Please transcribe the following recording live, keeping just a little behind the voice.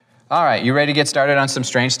All right, you ready to get started on some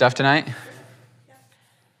strange stuff tonight? Yeah.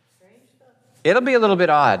 Strange stuff. It'll be a little bit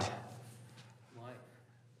odd.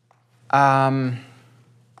 Why?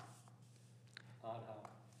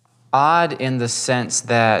 Odd in the sense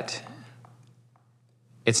that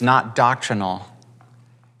it's not doctrinal.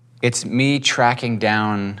 It's me tracking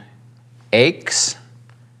down aches,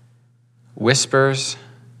 whispers,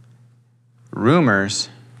 rumors,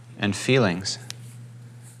 and feelings.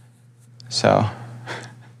 So,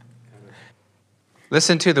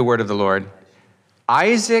 listen to the word of the Lord.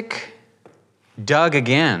 Isaac dug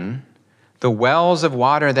again the wells of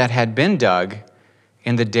water that had been dug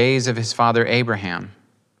in the days of his father Abraham.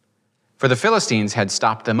 For the Philistines had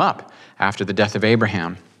stopped them up after the death of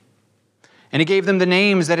Abraham. And he gave them the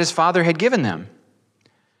names that his father had given them.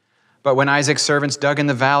 But when Isaac's servants dug in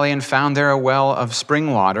the valley and found there a well of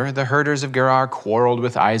spring water, the herders of Gerar quarreled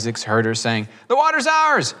with Isaac's herders, saying, "The water's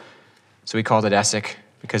ours!" So he called it Esek,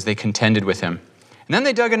 because they contended with him. And then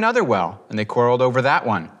they dug another well, and they quarreled over that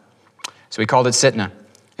one. So he called it Sitnah.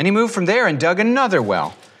 And he moved from there and dug another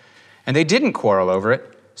well. And they didn't quarrel over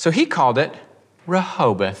it, so he called it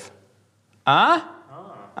Rehoboth.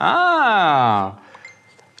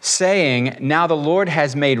 Saying, "Now the Lord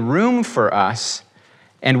has made room for us,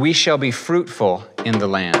 and we shall be fruitful in the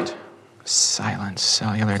land." Silent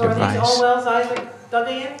cellular So device. are these all wells Isaac dug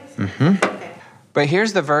in? Mm-hmm. Okay. But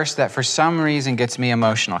here's the verse that for some reason gets me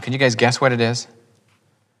emotional. Can you guys guess what it is?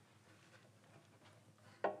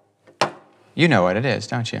 You know what it is,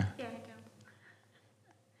 don't you? Yeah, I do.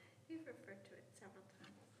 You've referred to it several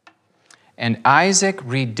times. And Isaac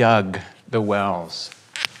redug the wells.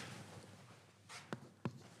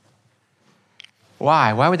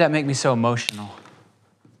 Why? Why would that make me so emotional?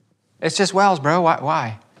 It's just wells, bro.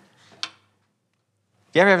 Why?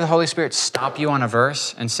 You ever have the Holy Spirit stop you on a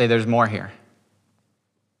verse and say there's more here?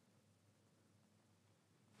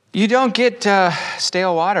 You don't get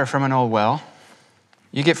stale water from an old well.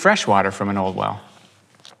 You get fresh water from an old well.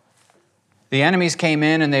 The enemies came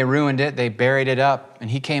in and they ruined it. They buried it up. And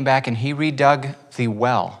he came back and he redug the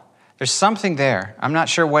well. There's something there. I'm not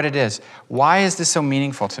sure what it is. Why is this so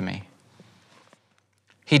meaningful to me?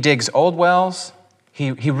 He digs old wells.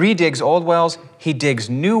 He redigs old wells. He digs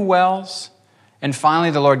new wells. And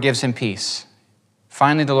finally, the Lord gives him peace.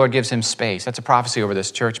 Finally, the Lord gives him space. That's a prophecy over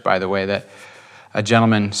this church, by the way, that a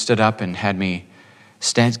gentleman stood up and had me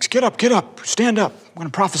get up, stand up. I'm going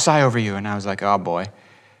to prophesy over you. And I was like, oh boy.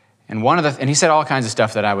 And he said all kinds of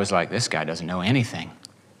stuff that I was like, this guy doesn't know anything.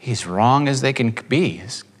 He's wrong as they can be.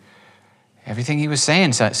 Everything he was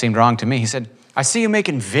saying seemed wrong to me. He said, I see you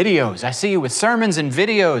making videos. I see you with sermons and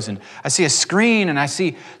videos, and I see a screen, and I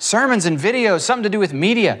see sermons and videos, something to do with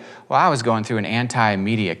media. Well, I was going through an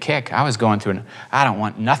anti-media kick. I was going through I don't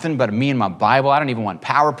want nothing but me and my Bible. I don't even want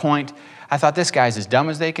PowerPoint. I thought this guy's as dumb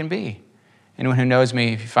as they can be. Anyone who knows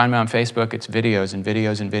me, if you find me on Facebook, it's videos and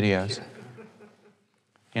videos and videos.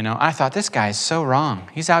 You know, I thought this guy is so wrong.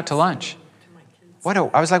 He's out to lunch.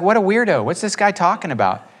 I was like, what a weirdo. What's this guy talking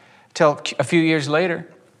about? Till a few years later,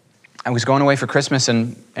 I was going away for Christmas,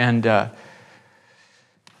 and I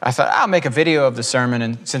thought, I'll make a video of the sermon,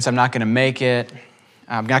 and since I'm not going to make it,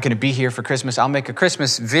 I'm not going to be here for Christmas, I'll make a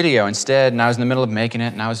Christmas video instead. And I was in the middle of making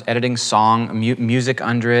it, and I was editing music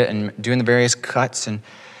under it and doing the various cuts, and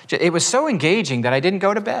it was so engaging that I didn't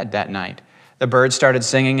go to bed that night. The birds started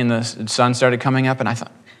singing, and the sun started coming up, and I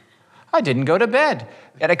thought, I didn't go to bed.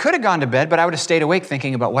 And I could have gone to bed, but I would have stayed awake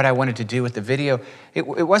thinking about what I wanted to do with the video. It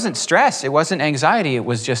wasn't stress. It wasn't anxiety. It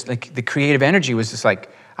was just like the creative energy was just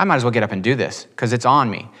like, I might as well get up and do this because it's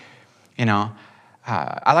on me. You know,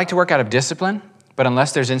 I like to work out of discipline, but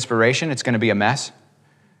unless there's inspiration, it's going to be a mess.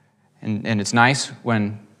 And it's nice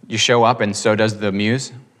when you show up and so does the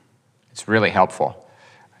muse. It's really helpful.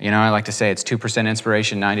 You know, I like to say it's 2%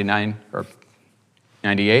 inspiration, 99 or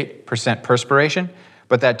 98% perspiration.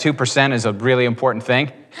 But that 2% is a really important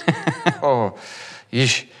thing. Oh,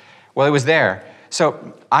 yeesh. Well, it was there.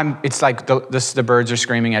 So it's like the birds are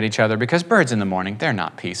screaming at each other because birds in the morning, they're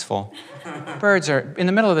not peaceful. Birds are, in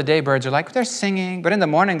the middle of the day, birds are like, they're singing. But in the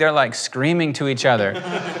morning, they're like screaming to each other.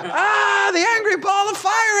 The angry ball of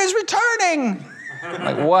fire is returning.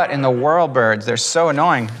 Like, what in the world, birds? They're so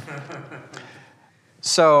annoying.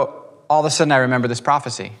 So all of a sudden, I remember this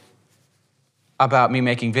prophecy about me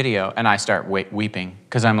making video, and I start weeping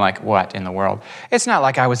because I'm like, what in the world? It's not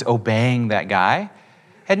like I was obeying that guy.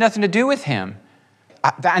 It had nothing to do with him.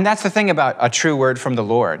 And that's the thing about a true word from the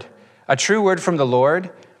Lord. A true word from the Lord,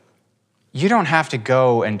 you don't have to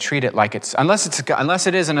go and treat it like unless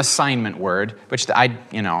it is an assignment word, which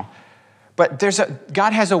but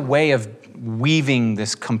God has a way of weaving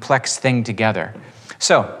this complex thing together.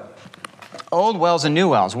 So, Old wells and new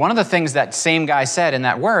wells. One of the things that same guy said in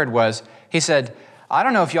that word was, he said, I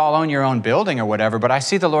don't know if y'all own your own building or whatever, but I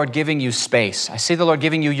see the Lord giving you space. I see the Lord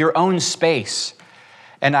giving you your own space.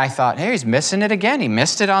 And I thought, hey, he's missing it again. He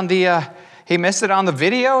missed it on the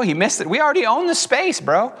video. He missed it. We already own the space,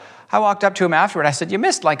 bro. I walked up to him afterward. I said, you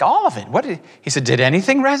missed like all of it. He said, did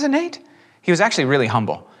anything resonate? He was actually really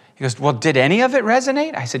humble. He goes, well, did any of it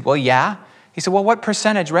resonate? I said, well, yeah. He said, well, what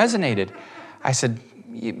percentage resonated? I said,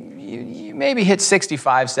 you maybe hit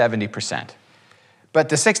 65, 70%. But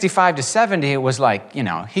the 65 to 70, it was like,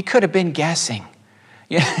 he could have been guessing.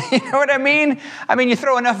 You know what I mean? I mean, you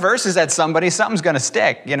throw enough verses at somebody, something's going to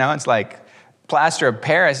stick. It's like plaster of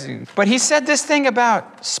Paris. But he said this thing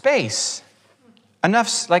about space.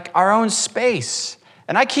 Enough, like our own space.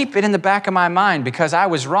 And I keep it in the back of my mind because I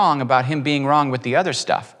was wrong about him being wrong with the other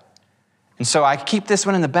stuff. And so I keep this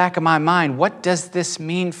one in the back of my mind. What does this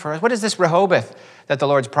mean for us? What is this Rehoboth that the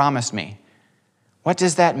Lord's promised me? What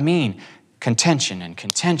does that mean? Contention and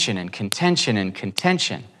contention and contention and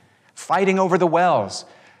contention. Fighting over the wells.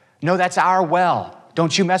 No, that's our well.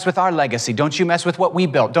 Don't you mess with our legacy. Don't you mess with what we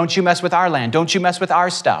built. Don't you mess with our land. Don't you mess with our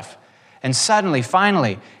stuff. And suddenly,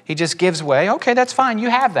 finally, he just gives way. Okay, that's fine. You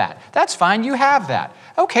have that. That's fine. You have that.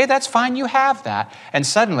 Okay, that's fine. You have that. And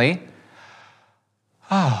suddenly,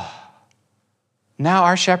 now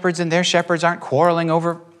our shepherds and their shepherds aren't quarreling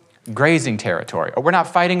over grazing territory. Or we're not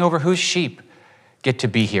fighting over whose sheep get to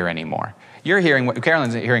be here anymore.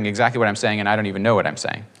 Carolyn's hearing exactly what I'm saying, and I don't even know what I'm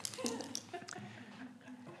saying.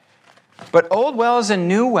 But old wells and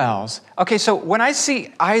new wells. Okay, so when I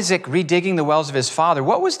see Isaac redigging the wells of his father,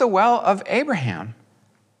 what was the well of Abraham?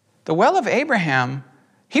 The well of Abraham,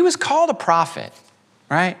 he was called a prophet,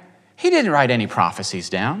 right? He didn't write any prophecies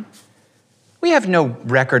down. We have no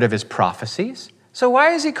record of his prophecies. So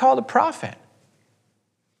why is he called a prophet?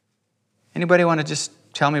 Anybody want to just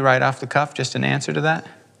tell me right off the cuff just an answer to that?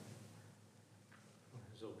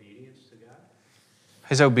 His obedience to God.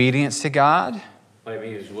 His obedience to God. I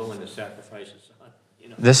mean, he was willing to sacrifice his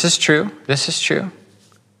son. This is true. This is true.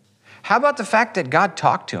 How about the fact that God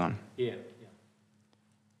talked to him? Yeah. Sure.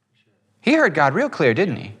 He heard God real clear,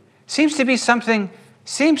 didn't he? Seems to be something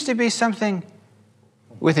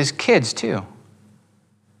with his kids too.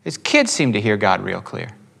 His kids seem to hear God real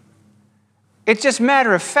clear. It's just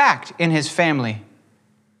matter of fact in his family.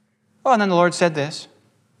 Oh, and then the Lord said this.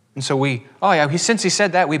 And so since he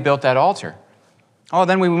said that, we built that altar. Oh,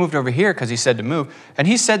 then we moved over here because he said to move. And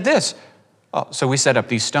he said this. Oh, so we set up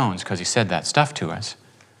these stones because he said that stuff to us.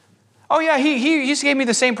 Oh, yeah, he just gave me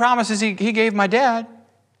the same promises he gave my dad.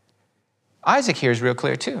 Isaac hears real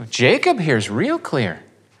clear too. Jacob hears real clear.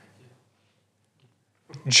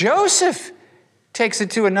 Joseph takes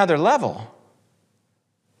it to another level.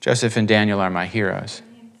 Joseph and Daniel are my heroes.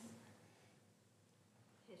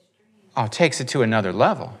 Oh, takes it to another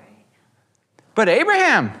level. But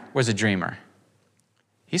Abraham was a dreamer.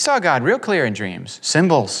 He saw God real clear in dreams.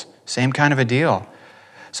 Symbols, same kind of a deal.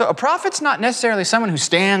 So a prophet's not necessarily someone who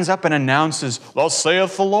stands up and announces, thus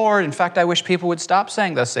saith the Lord. In fact, I wish people would stop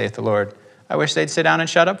saying, thus saith the Lord. I wish they'd sit down and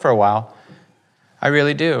shut up for a while. I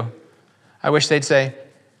really do. I wish they'd say,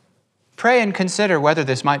 pray and consider whether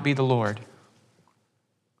this might be the Lord.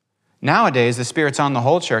 Nowadays, the Spirit's on the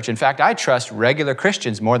whole church. In fact, I trust regular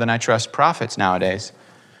Christians more than I trust prophets nowadays.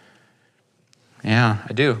 Yeah,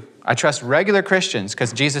 I do. I trust regular Christians,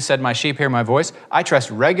 because Jesus said, my sheep hear my voice. I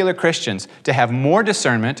trust regular Christians to have more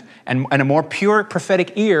discernment and a more pure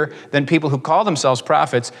prophetic ear than people who call themselves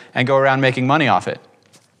prophets and go around making money off it.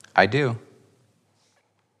 I do.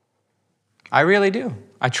 I really do.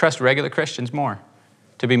 I trust regular Christians more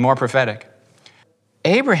to be more prophetic.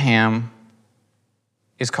 Abraham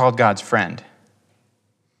is called God's friend.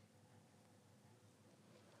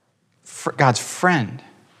 God's friend.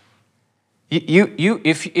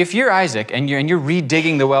 If you're Isaac and you're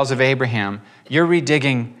redigging the wells of Abraham, you're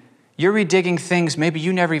redigging things maybe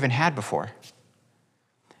you never even had before.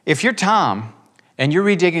 If you're Tom and you're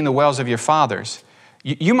redigging the wells of your fathers,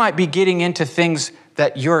 you might be getting into things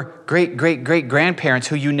that your great-great-great-grandparents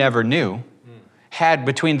who you never knew had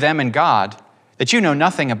between them and God that you know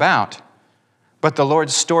nothing about, but the Lord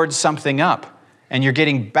stored something up and you're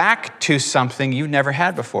getting back to something you never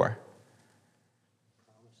had before.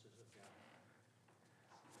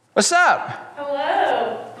 What's up?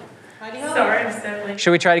 Hello. Sorry, I'm so late.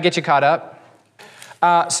 Should we try to get you caught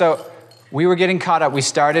up? So we were getting caught up. We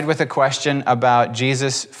started with a question about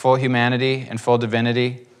Jesus' full humanity and full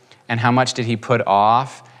divinity and how much did he put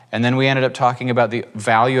off. And then we ended up talking about the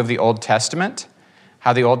value of the Old Testament,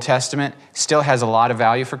 how the Old Testament still has a lot of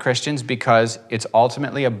value for Christians because it's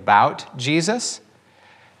ultimately about Jesus,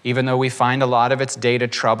 even though we find a lot of its data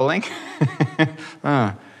troubling.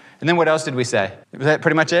 And then what else did we say? Was that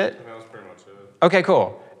pretty much it? That was pretty much it. Okay,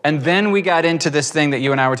 cool. And then we got into this thing that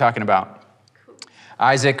you and I were talking about.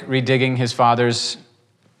 Isaac redigging his father's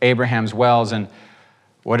Abraham's wells, and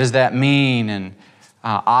what does that mean? And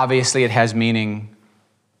obviously it has meaning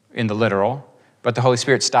in the literal, but the Holy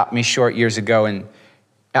Spirit stopped me short years ago, and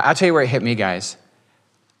I'll tell you where it hit me, guys.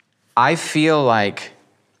 I feel like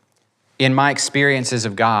in my experiences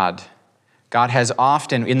of God, God has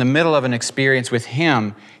often, in the middle of an experience with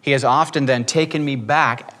Him, He has often then taken me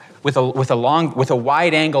back with a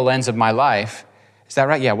wide-angle lens of my life. Is that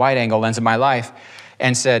right? Yeah, wide-angle lens of my life,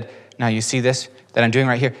 and said, now you see this that I'm doing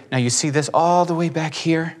right here? Now you see this all the way back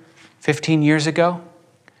here, 15 years ago?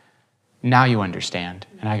 Now you understand.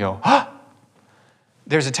 And I go,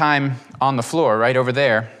 There's a time on the floor right over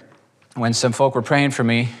there when some folk were praying for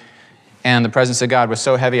me, and the presence of God was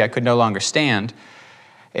so heavy I could no longer stand.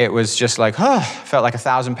 It was just like, felt like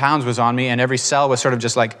 1,000 pounds was on me, and every cell was sort of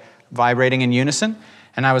just like vibrating in unison.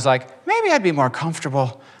 And I was like, maybe I'd be more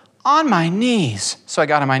comfortable on my knees. So I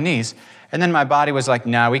got on my knees. And then my body was like,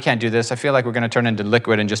 no, we can't do this. I feel like we're going to turn into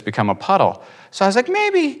liquid and just become a puddle. So I was like,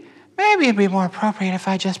 maybe it'd be more appropriate if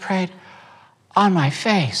I just prayed on my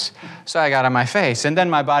face. So I got on my face. And then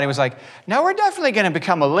my body was like, no, we're definitely going to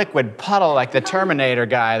become a liquid puddle like the Terminator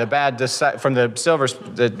guy, from the Silver,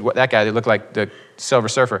 that guy that looked like the Silver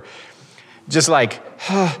Surfer. Just like,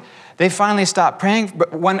 they finally stopped praying.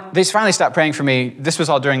 But when they finally stopped praying for me, this was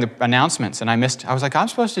all during the announcements. And I was like, I'm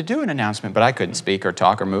supposed to do an announcement, but I couldn't speak or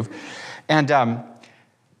talk or move. And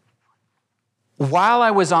while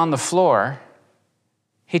I was on the floor,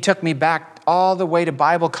 He took me back all the way to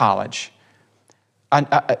Bible college.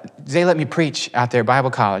 They let me preach out there, Bible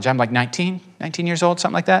college. I'm like 19 years old,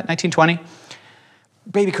 something like that, 19, 20.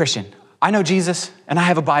 Baby Christian. I know Jesus, and I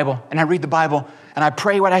have a Bible, and I read the Bible, and I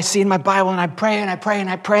pray what I see in my Bible, and I pray, and I pray, and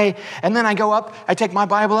I pray. And then I go up, I take my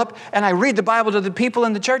Bible up, and I read the Bible to the people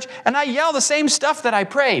in the church, and I yell the same stuff that I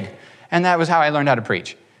prayed. And that was how I learned how to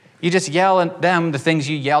preach. You just yell at them the things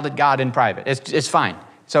you yelled at God in private. It's fine.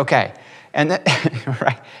 It's okay. And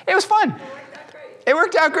right. It was fun. It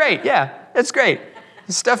worked out great. Yeah, it's great.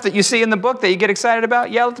 The stuff that you see in the book that you get excited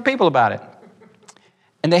about, yell at the people about it.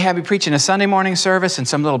 And they had me preach in a Sunday morning service in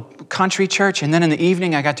some little country church. And then in the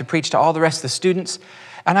evening, I got to preach to all the rest of the students.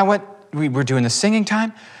 And we were doing the singing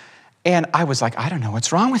time. And I was like, I don't know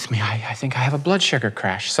what's wrong with me. I think I have a blood sugar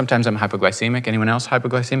crash. Sometimes I'm hypoglycemic. Anyone else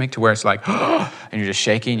hypoglycemic? To where it's like, and you're just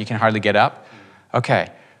shaking, you can hardly get up. Okay.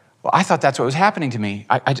 Well, I thought that's what was happening to me.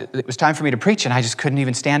 It was time for me to preach, and I just couldn't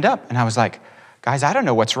even stand up. And I was like, guys, I don't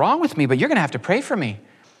know what's wrong with me, but you're going to have to pray for me,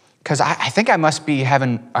 because I think I must be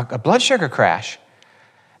having a blood sugar crash.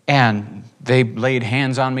 And they laid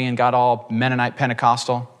hands on me and got all Mennonite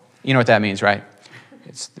Pentecostal. You know what that means, right?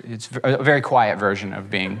 It's a very quiet version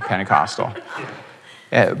of being Pentecostal.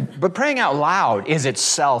 But praying out loud is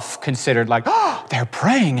itself considered like, they're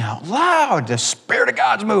praying out loud. The Spirit of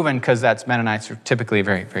God's moving, because Mennonites are typically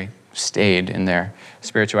very, very staid in their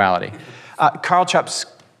spirituality. Carl Chupp's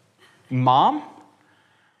mom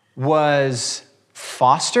was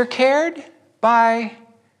foster cared by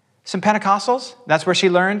some Pentecostals. That's where she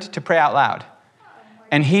learned to pray out loud.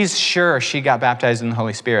 And he's sure she got baptized in the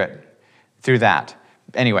Holy Spirit through that.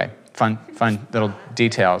 Anyway, fun little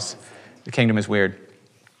details. The kingdom is weird.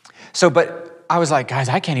 So, but I was like, guys,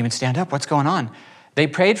 I can't even stand up. What's going on? They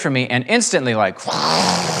prayed for me, and instantly like,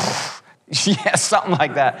 yeah, something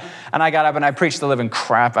like that. And I got up and I preached the living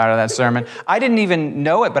crap out of that sermon. I didn't even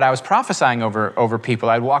know it, but I was prophesying over people.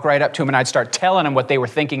 I'd walk right up to them and I'd start telling them what they were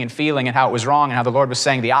thinking and feeling and how it was wrong and how the Lord was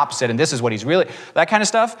saying the opposite, and this is what He's really, that kind of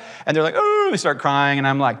stuff. And they're like, oh, they start crying, and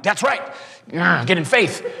I'm like, that's right. Get in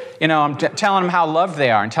faith. You know, I'm telling them how loved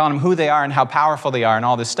they are and telling them who they are and how powerful they are and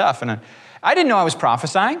all this stuff. And I didn't know I was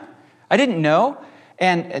prophesying. I didn't know.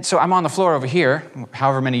 And so I'm on the floor over here,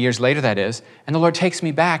 however many years later that is, and the Lord takes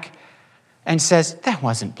me back and says, that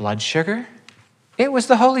wasn't blood sugar. It was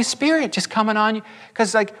the Holy Spirit just coming on you.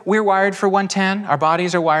 Because like we're wired for 110. Our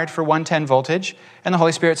bodies are wired for 110 voltage. And the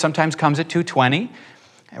Holy Spirit sometimes comes at 220,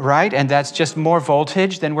 right? And that's just more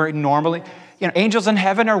voltage than we're normally. You know, angels in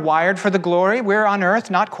heaven are wired for the glory. We're on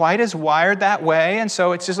earth not quite as wired that way. And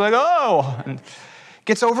so it's just like, and it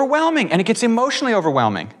gets overwhelming. And it gets emotionally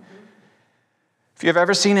overwhelming. If you've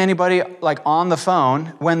ever seen anybody like on the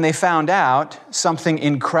phone when they found out something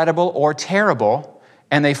incredible or terrible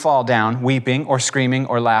and they fall down weeping or screaming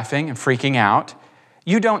or laughing and freaking out,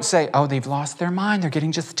 you don't say, oh, they've lost their mind. They're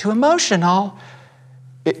getting just too emotional.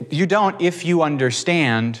 You don't if you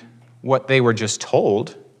understand what they were just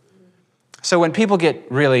told. So when people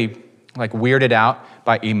get really like weirded out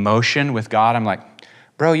by emotion with God, I'm like,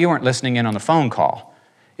 bro, you weren't listening in on the phone call.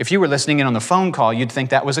 If you were listening in on the phone call, you'd think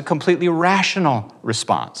that was a completely rational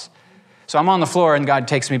response. So I'm on the floor and God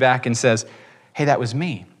takes me back and says, hey, that was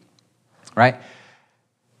me, right?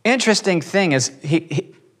 Interesting thing is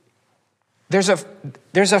there's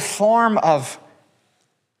a form of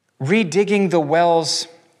redigging the wells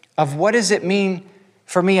of what does it mean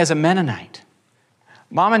for me as a Mennonite.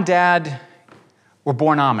 Mom and Dad were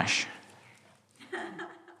born Amish.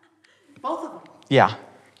 Both of them. Yeah.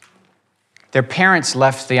 Their parents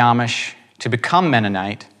left the Amish to become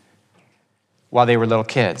Mennonite while they were little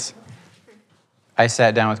kids. I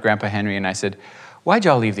sat down with Grandpa Henry and I said, why'd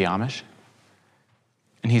y'all leave the Amish?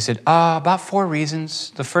 And he said, about 4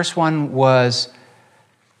 reasons. The first one was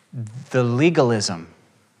the legalism.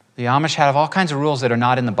 The Amish have all kinds of rules that are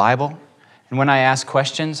not in the Bible. And when I asked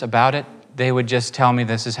questions about it, they would just tell me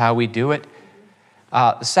this is how we do it.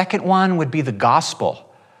 The second one would be the gospel.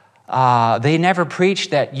 They never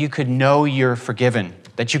preached that you could know you're forgiven,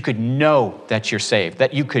 that you could know that you're saved,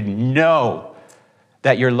 that you could know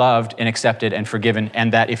that you're loved and accepted and forgiven,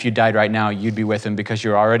 and that if you died right now, you'd be with him because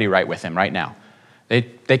you're already right with him right now.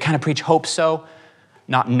 They kind of preach hope so,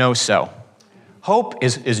 not know so. Hope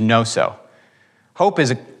is know so. Hope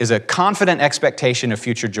is a confident expectation of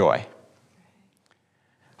future joy.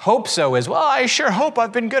 Hope so is, well, I sure hope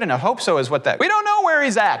I've been good enough. Hope so is what that, we don't know where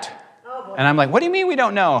he's at. And I'm like, what do you mean we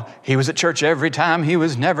don't know? He was at church every time. He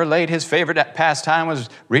was never late. His favorite pastime was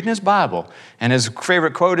reading his Bible. And his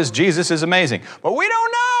favorite quote is, Jesus is amazing. But we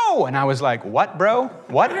don't know. And I was like, what, bro?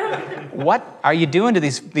 What? What are you doing to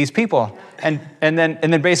these people? And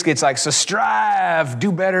then basically it's like, so strive,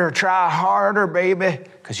 do better, try harder, baby.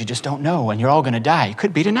 Because you just don't know, and you're all going to die. It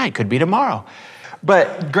could be tonight, could be tomorrow.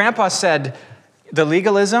 But Grandpa said the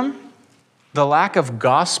legalism, the lack of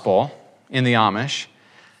gospel in the Amish.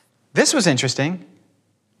 This was interesting.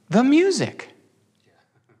 The music.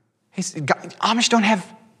 Amish don't have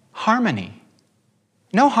harmony.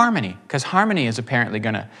 No harmony, because harmony is apparently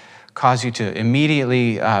going to cause you to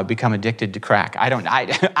immediately become addicted to crack. I don't know. I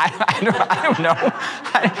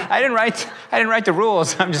didn't write the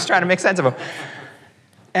rules. I'm just trying to make sense of them.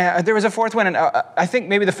 There was a fourth one, and I think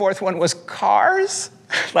maybe the fourth one was cars,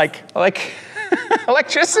 like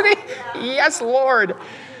electricity. Yes, Lord.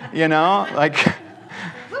 You know, like.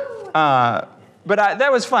 But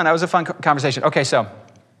that was fun. That was a fun conversation. Okay, so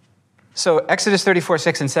Exodus 34,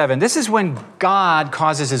 6 and 7. This is when God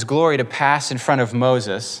causes his glory to pass in front of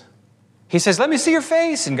Moses. He says, let me see your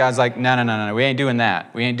face. And God's like, no, we ain't doing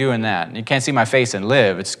that. We ain't doing that. You can't see my face and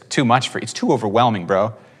live. It's too much for you. It's too overwhelming,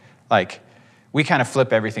 bro. Like, we kind of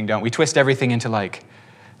flip everything, don't we? We twist everything into like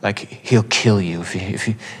he'll kill you.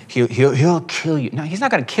 He'll kill you. No, he's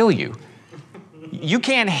not going to kill you. You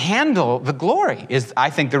can't handle the glory, is, I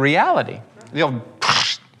think, the reality.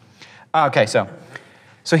 Okay, so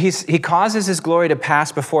he causes his glory to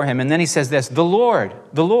pass before him, and then he says this, the Lord,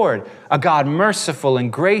 a God merciful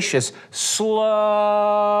and gracious, slow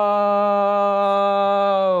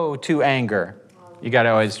to anger. You got to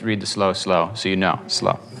always read the slow, so you know,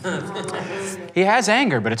 slow. He has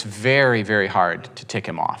anger, but it's very, very hard to tick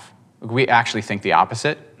him off. We actually think the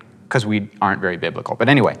opposite, because we aren't very biblical. But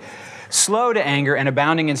anyway, slow to anger and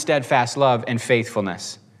abounding in steadfast love and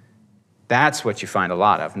faithfulness. That's what you find a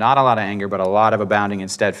lot of. Not a lot of anger, but a lot of abounding in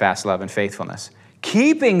steadfast love and faithfulness.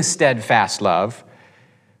 Keeping steadfast love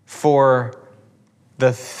for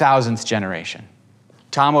the 1000th generation.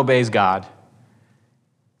 Tom obeys God.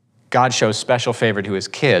 God shows special favor to his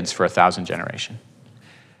kids for 1,000 generation.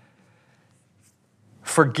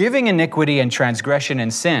 Forgiving iniquity and transgression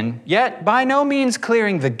and sin, yet by no means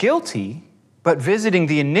clearing the guilty, but visiting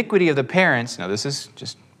the iniquity of the parents. Now this is,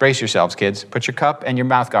 just brace yourselves, kids. Put your cup and your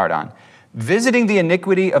mouth guard on. Visiting the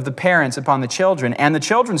iniquity of the parents upon the children and the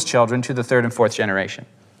children's children to the 3rd and 4th generation.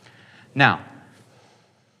 Now,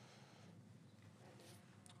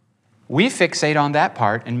 we fixate on that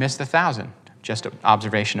part and miss the 1,000. Just an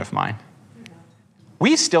observation of mine.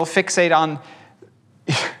 We still fixate on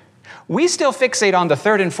the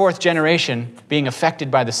 3rd and 4th generation being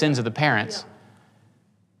affected by the sins of the parents.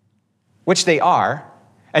 Which they are,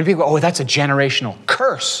 and people go, oh, that's a generational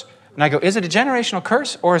curse. And I go, is it a generational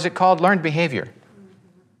curse, or is it called learned behavior?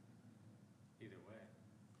 Either way.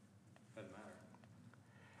 Doesn't matter.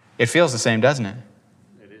 It feels the same, doesn't it?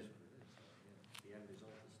 It is. The end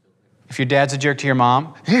result is still there. If your dad's a jerk to your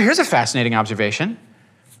mom, here's a fascinating observation.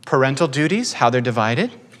 Parental duties, how they're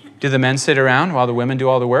divided. Do the men sit around while the women do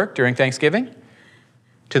all the work during Thanksgiving?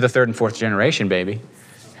 To the 3rd and 4th generation, baby.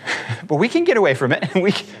 But we can get away from it, and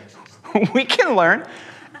we can learn.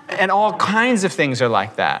 And all kinds of things are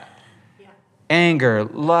like that. Yeah. Anger,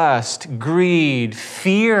 lust, greed,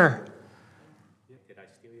 fear. Did I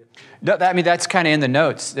steal you? No, I mean, that's kind of in the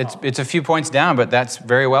notes. It's a few points down, but that's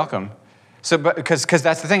very welcome. So, because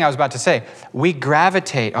that's the thing I was about to say. We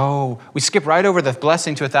we skip right over the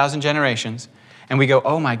blessing to 1,000 generations, and we go,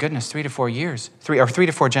 oh my goodness, 3 to 4 years, 3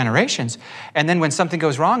 to 4 generations. And then when something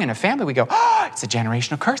goes wrong in a family, we go, oh, it's a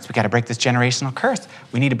generational curse. We got to break this generational curse.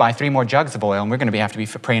 We need to buy 3 more jugs of oil, and we're going to have to be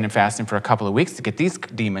praying and fasting for a couple of weeks to get these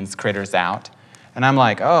demons, critters out. And I'm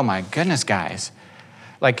like, oh my goodness, guys.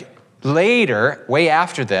 Like later, way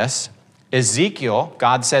after this, Ezekiel,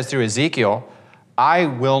 God says through Ezekiel, I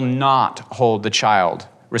will not hold the child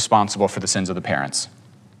responsible for the sins of the parents.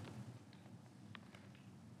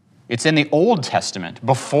 It's in the Old Testament,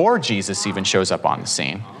 before Jesus even shows up on the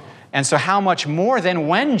scene. And so how much more than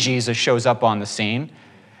when Jesus shows up on the scene,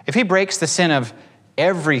 if he breaks the sin of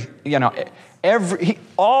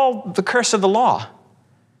all the curse of the law,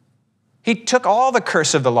 he took all the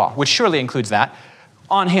curse of the law, which surely includes that,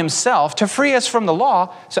 on himself to free us from the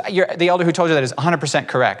law. So the elder who told you that is 100%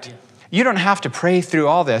 correct. Yeah. You don't have to pray through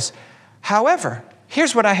all this. However,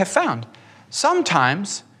 here's what I have found.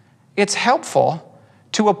 Sometimes it's helpful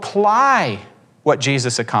to apply what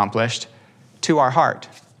Jesus accomplished to our heart.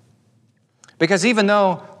 Because even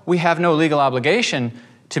though we have no legal obligation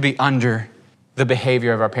to be under the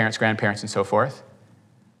behavior of our parents, grandparents, and so forth,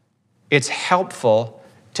 it's helpful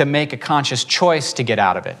to make a conscious choice to get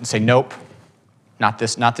out of it and say, nope, not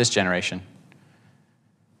this generation.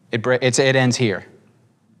 It ends here.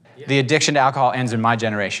 Yeah. The addiction to alcohol ends in my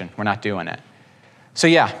generation. We're not doing it. So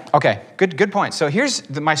yeah, okay, good point. So here's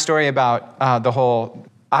my story about the whole.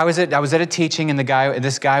 I was at a teaching, and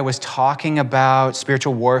this guy was talking about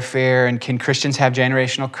spiritual warfare and can Christians have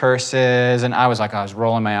generational curses? And I was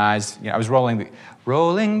rolling my eyes. I was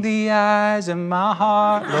rolling the eyes of my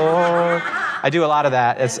heart, Lord. I do a lot of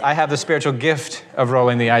that. I have the spiritual gift of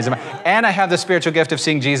rolling the eyes and I have the spiritual gift of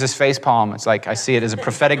seeing Jesus face palm. It's like I see it as a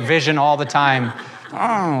prophetic vision all the time.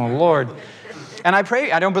 Oh, Lord. And I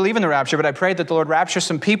pray, I don't believe in the rapture, but I pray that the Lord rapture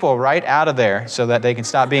some people right out of there so that they can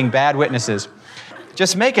stop being bad witnesses.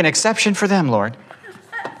 Just make an exception for them, Lord.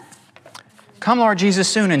 Come, Lord Jesus,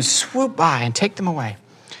 soon and swoop by and take them away.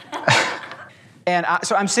 And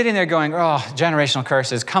so I'm sitting there going, oh, generational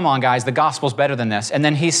curses. Come on, guys, the gospel's better than this. And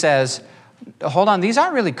then he says, hold on, these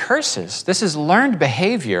aren't really curses. This is learned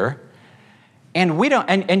behavior. And we don't,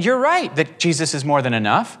 and you're right that Jesus is more than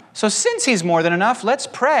enough. So since he's more than enough, let's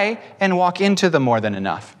pray and walk into the more than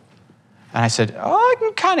enough. And I said, oh, I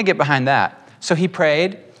can kind of get behind that. So he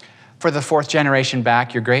prayed for the 4th generation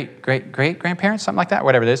back, your great-grandparents, something like that,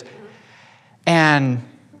 whatever it is. And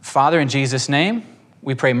Father, in Jesus' name,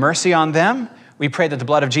 we pray mercy on them. We pray that the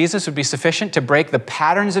blood of Jesus would be sufficient to break the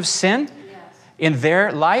patterns of sin in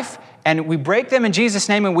their life. And we break them in Jesus'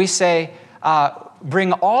 name, and we say,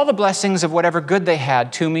 bring all the blessings of whatever good they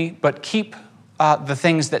had to me, but keep the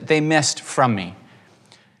things that they missed from me.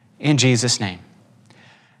 In Jesus' name.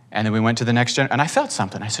 And then we went to the next generation, and I felt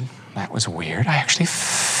something. I said, that was weird. I actually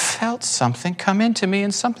felt something come into me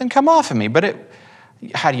and something come off of me. But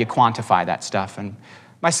how do you quantify that stuff? And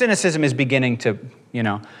my cynicism is beginning to,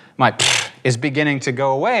 is beginning to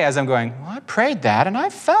go away as I'm going, well, I prayed that and I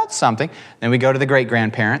felt something. Then we go to the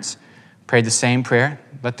great-grandparents, prayed the same prayer.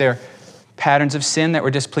 Let their patterns of sin that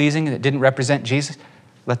were displeasing, that didn't represent Jesus,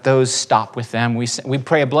 let those stop with them. We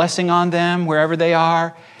pray a blessing on them wherever they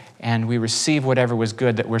are, and we receive whatever was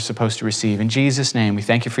good that we're supposed to receive. In Jesus' name, we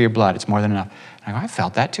thank you for your blood. It's more than enough. And I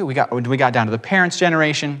felt that too. We got down to the parents'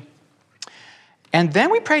 generation. And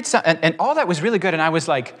then we prayed, and all that was really good. And I was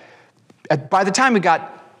like, by the time we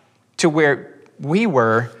got to where we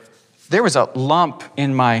were, there was a lump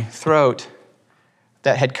in my throat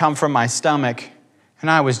that had come from my stomach, and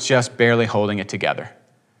I was just barely holding it together.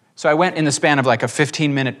 So I went in the span of like a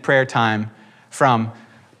 15-minute prayer time from,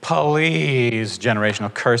 please,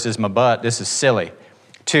 generational curses my butt, this is silly,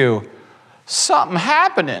 to something's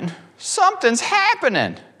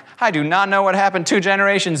happening. I do not know what happened 2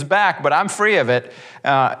 generations back, but I'm free of it.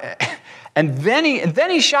 And then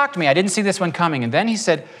he shocked me. I didn't see this one coming. And then he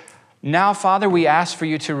said, now, Father, we ask for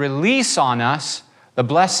you to release on us the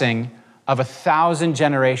blessing of 1,000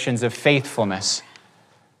 generations of faithfulness.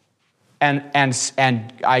 And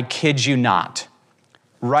I kid you not,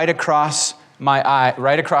 right across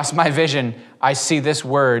my vision, I see these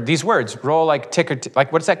words roll like ticker,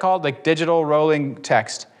 like what's that called? Like digital rolling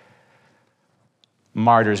text.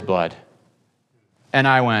 Martyr's blood. And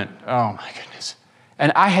I went, oh my goodness.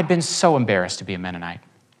 And I had been so embarrassed to be a Mennonite.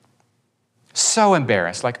 So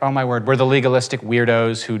embarrassed, like, oh my word, we're the legalistic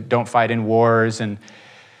weirdos who don't fight in wars and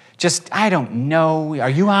just, I don't know, are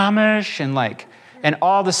you Amish? And like, And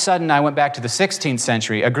all of a sudden, I went back to the 16th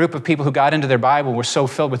century. A group of people who got into their Bible were so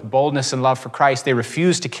filled with boldness and love for Christ, they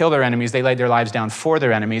refused to kill their enemies. They laid their lives down for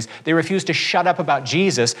their enemies. They refused to shut up about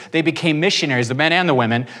Jesus. They became missionaries. The men and the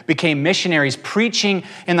women became missionaries, preaching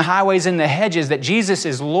in the highways and the hedges that Jesus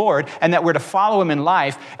is Lord and that we're to follow him in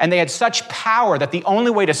life. And they had such power that the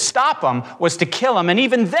only way to stop them was to kill him. And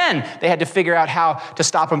even then, they had to figure out how to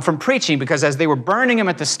stop him from preaching, because as they were burning him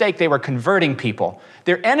at the stake, they were converting people.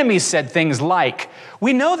 Their enemies said things like,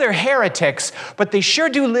 "We know they're heretics, but they sure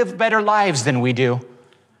do live better lives than we do."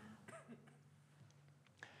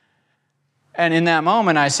 And in that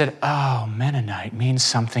moment, I said, oh, Mennonite means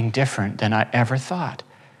something different than I ever thought.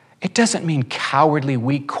 It doesn't mean cowardly,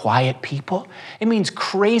 weak, quiet people. It means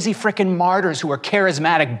crazy frickin' martyrs who are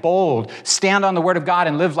charismatic, bold, stand on the word of God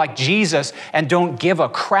and live like Jesus and don't give a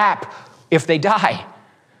crap if they die.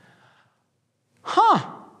 Huh.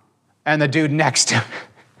 And the dude next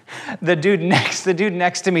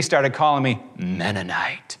to me started calling me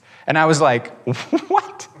Mennonite. And I was like,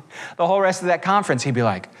 what? The whole rest of that conference, he'd be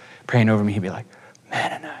like, praying over me, he'd be like,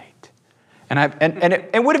 Mennonite. And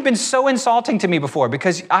it would have been so insulting to me before,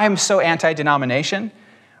 because I am so anti-denomination,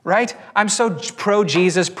 right? I'm so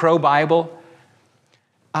pro-Jesus, pro-Bible.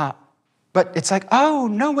 But it's like, oh,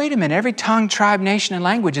 no, wait a minute. Every tongue, tribe, nation, and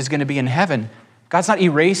language is going to be in heaven. God's not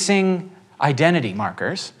erasing identity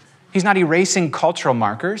markers. He's not erasing cultural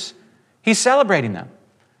markers. He's celebrating them.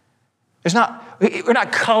 We're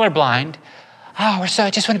not colorblind. Oh, I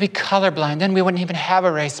just want to be colorblind. Then we wouldn't even have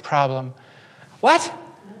a race problem. What?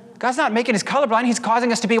 God's not making us colorblind. He's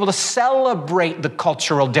causing us to be able to celebrate the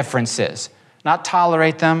cultural differences. Not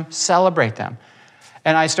tolerate them, celebrate them.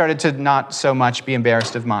 And I started to not so much be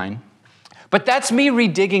embarrassed of mine. But that's me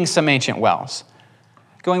redigging some ancient wells.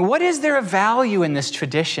 Going, what is there of value in this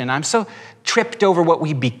tradition? I'm so tripped over what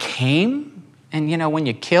we became. And when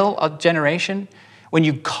you kill a generation, when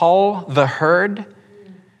you cull the herd,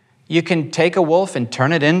 you can take a wolf and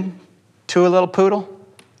turn it into a little poodle.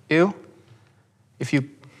 Ew. If you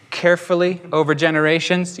carefully over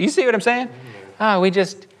generations, you see what I'm saying?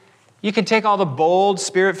 You can take all the bold,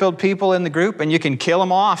 spirit-filled people in the group and you can kill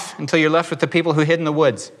them off until you're left with the people who hid in the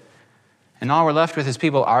woods. And all we're left with is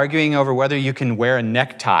people arguing over whether you can wear a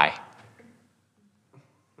necktie.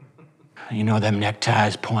 Them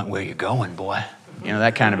neckties point where you're going, boy.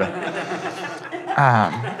 That kind of a...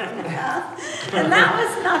 And that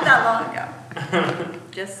was not that long ago.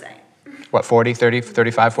 Just saying. What, 40, 30,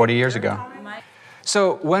 35, 40 years ago?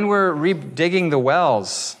 So when we're redigging the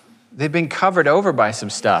wells, they've been covered over by some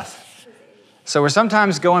stuff. So we're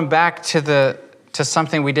sometimes going back to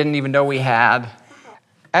something we didn't even know we had.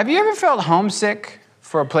 Have you ever felt homesick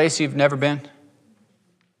for a place you've never been?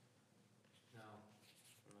 No.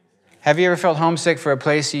 Have you ever felt homesick for a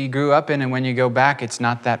place you grew up in and when you go back, it's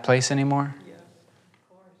not that place anymore? Yes, of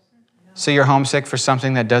course. So you're homesick for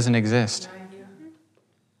something that doesn't exist.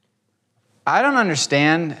 I don't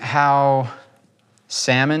understand how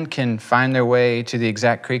salmon can find their way to the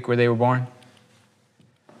exact creek where they were born.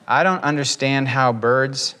 I don't understand how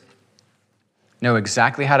birds know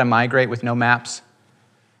exactly how to migrate with no maps.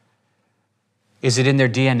 Is it in their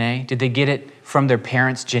DNA? Did they get it from their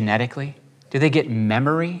parents genetically? Did they get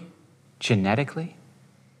memory genetically?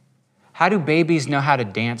 How do babies know how to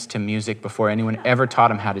dance to music before anyone ever taught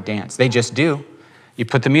them how to dance? They just do. You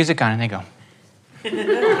put the music on and they go.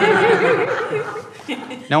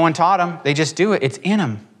 No one taught them. They just do it. It's in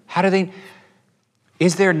them. How do they?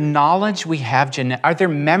 Is there knowledge we have? Are there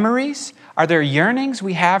memories? Are there yearnings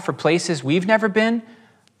we have for places we've never been,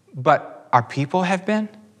 but our people have been?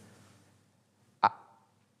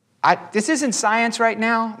 This isn't science right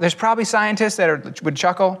now. There's probably scientists that would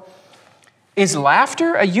chuckle. Is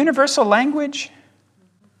laughter a universal language?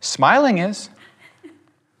 Smiling is.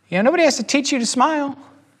 Nobody has to teach you to smile.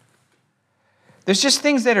 There's just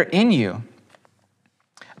things that are in you.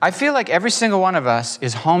 I feel like every single one of us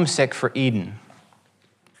is homesick for Eden.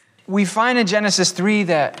 We find in Genesis 3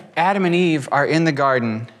 that Adam and Eve are in the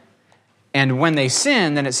garden, and when they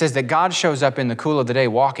sin, then it says that God shows up in the cool of the day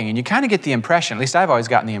walking, and you kind of get the impression, at least I've always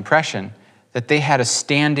gotten the impression, that they had a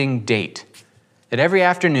standing date. That every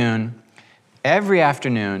afternoon,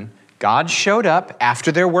 God showed up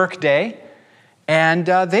after their work day, and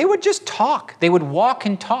they would just talk. They would walk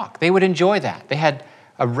and talk. They would enjoy that. They had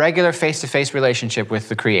a regular face-to-face relationship with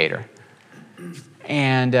the Creator.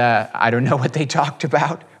 And I don't know what they talked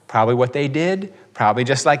about. Probably what they did. Probably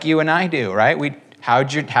just like you and I do, right?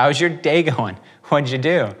 How's your day going? What'd you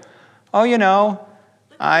do? Oh,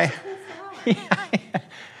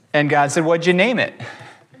 And God said, what'd you name it?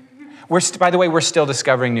 By the way, we're still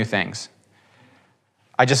discovering new things.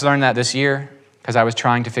 I just learned that this year. because I was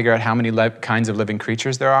trying to figure out how many kinds of living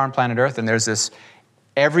creatures there are on planet Earth. And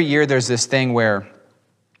every year there's this thing where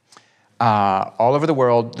all over the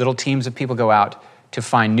world, little teams of people go out to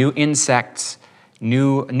find new insects,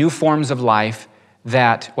 new forms of life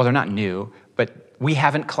that, well, they're not new, but we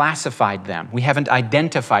haven't classified them. We haven't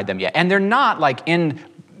identified them yet. And they're not like in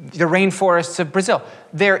the rainforests of Brazil.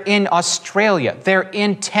 They're in Australia. They're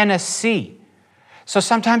in Tennessee. So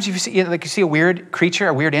sometimes you see a weird creature,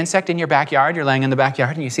 a weird insect in your backyard. You're laying in the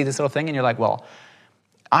backyard and you see this little thing and you're like, well,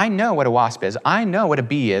 I know what a wasp is. I know what a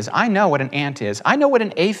bee is. I know what an ant is. I know what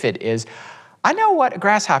an aphid is. I know what a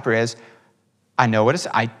grasshopper is. I know what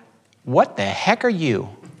what the heck are you?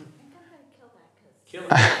 Kill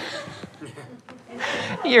that.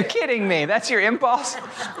 You're kidding me. That's your impulse?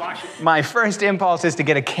 My first impulse is to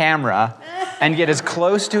get a camera and get as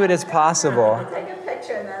close to it as possible. Take a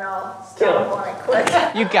picture and then I'll stop when I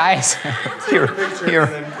click. You guys,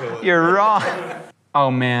 you're wrong.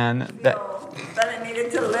 Oh man, But I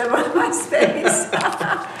needed to live on my space.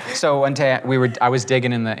 So one day I was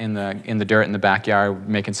digging in the dirt in the backyard,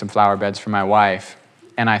 making some flower beds for my wife,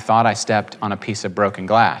 and I thought I stepped on a piece of broken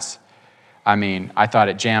glass. I mean, I thought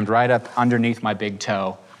it jammed right up underneath my big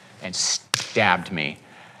toe and stabbed me.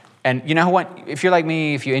 And you know what? If you're like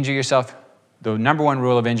me, if you injure yourself, the number one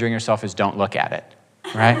rule of injuring yourself is don't look at it,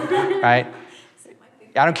 right? Right?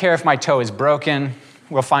 I don't care if my toe is broken.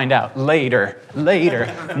 We'll find out later.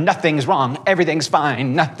 Nothing's wrong. Everything's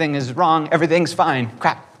fine. Nothing is wrong. Everything's fine.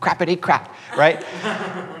 Crappity crap, right?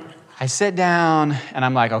 I sit down and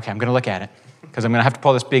I'm like, okay, I'm going to look at it because I'm going to have to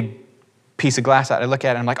pull this big piece of glass out. I look at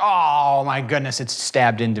it and I'm like, oh my goodness, it's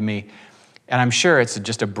stabbed into me. And I'm sure it's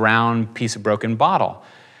just a brown piece of broken bottle.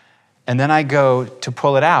 And then I go to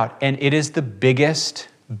pull it out and it is the biggest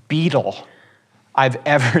beetle I've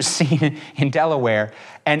ever seen in Delaware.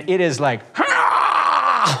 And it is like,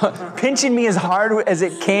 pinching me as hard as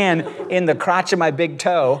it can in the crotch of my big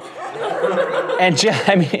toe. And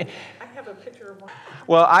I have a picture of one.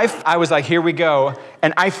 Well, I was like, here we go.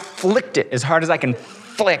 And I flicked it as hard as I can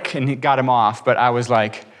flick and it got him off. But I was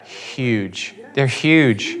like, huge. They're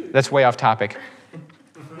huge. That's way off topic.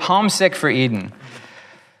 Homesick for Eden.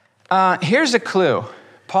 Here's a clue.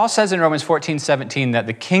 Paul says in Romans 14:17 that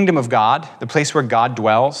the kingdom of God, the place where God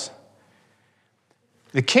dwells,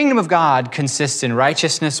 the kingdom of God consists in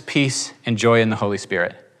righteousness, peace, and joy in the Holy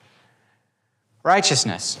Spirit.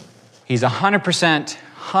 Righteousness. He's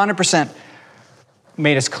 100%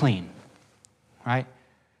 made us clean, right?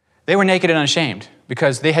 They were naked and unashamed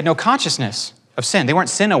because they had no consciousness of sin. They weren't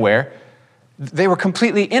sin aware. They were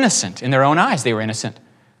completely innocent. In their own eyes, they were innocent.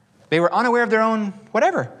 They were unaware of their own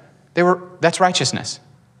whatever. That's righteousness,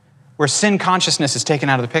 where sin consciousness is taken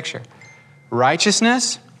out of the picture.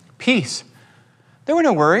 Righteousness, peace. There were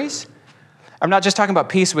no worries. I'm not just talking about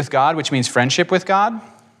peace with God, which means friendship with God.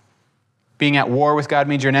 Being at war with God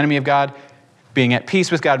means you're an enemy of God. Being at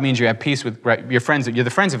peace with God means you have peace with your friends. You're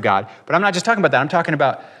the friends of God. But I'm not just talking about that. I'm talking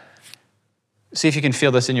about, see if you can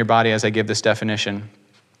feel this in your body as I give this definition.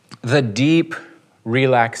 The deep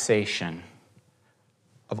relaxation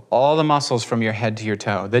of all the muscles from your head to your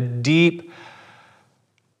toe. The deep,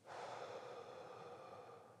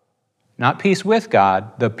 not peace with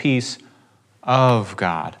God, the peace of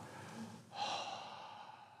God.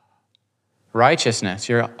 Righteousness.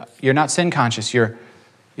 You're not sin conscious.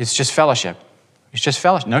 It's just fellowship. It's just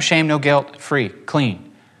fellowship. No shame, no guilt, free,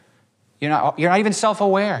 clean. You're not even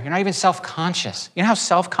self-aware. You're not even self-conscious. You know how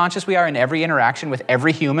self-conscious we are in every interaction with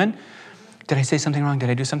every human? Did I say something wrong?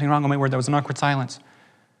 Did I do something wrong? Oh my word, there was an awkward silence.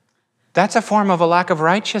 That's a form of a lack of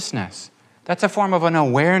righteousness. That's a form of an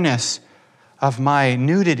awareness of my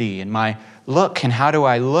nudity and my look and how do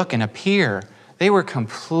I look and appear. They were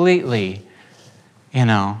completely,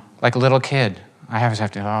 like a little kid. I always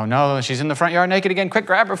have to, oh no, she's in the front yard naked again. Quick,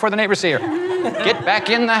 grab her before the neighbors see her. Get back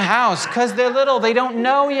in the house. Because they're little. They don't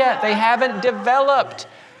know yet. They haven't developed.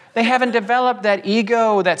 They haven't developed that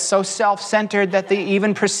ego that's so self-centered that they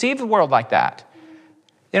even perceive the world like that.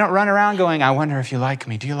 They don't run around going, I wonder if you like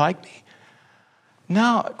me. Do you like me?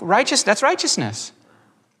 No, that's righteousness.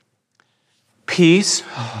 Peace.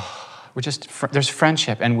 There's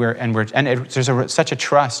friendship and there's such a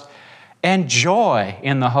trust and joy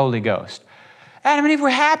in the Holy Ghost. Adam and Eve were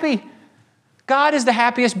happy. God is the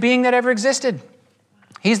happiest being that ever existed.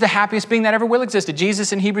 He's the happiest being that ever will exist.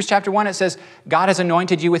 Jesus in Hebrews chapter 1, it says, God has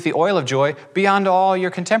anointed you with the oil of joy beyond all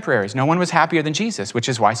your contemporaries. No one was happier than Jesus, which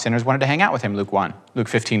is why sinners wanted to hang out with him, Luke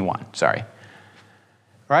 15:1, sorry.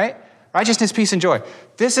 Right? Righteousness, peace, and joy.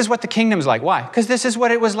 This is what the kingdom's like. Why? Because this is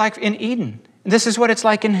what it was like in Eden. This is what it's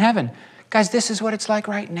like in heaven. Guys, this is what it's like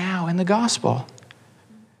right now in the gospel.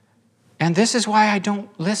 And this is why I don't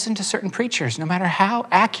listen to certain preachers, no matter how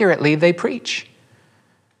accurately they preach.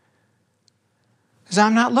 Because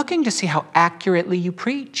I'm not looking to see how accurately you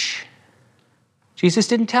preach. Jesus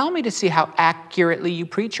didn't tell me to see how accurately you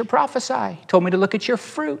preach or prophesy. He told me to look at your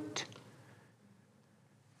fruit.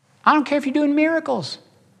 I don't care if you're doing miracles.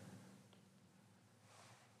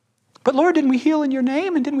 But Lord, didn't we heal in your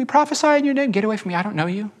name? And didn't we prophesy in your name? Get away from me, I don't know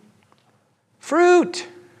you. Fruit,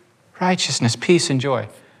 righteousness, peace, and joy.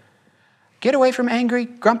 Get away from angry,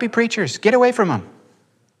 grumpy preachers. Get away from them.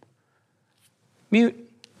 Mute,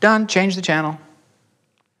 done, change the channel.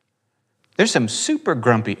 There's some super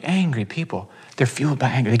grumpy, angry people. They're fueled by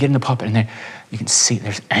anger. They get in the pulpit and you can see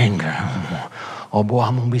there's anger. Oh boy,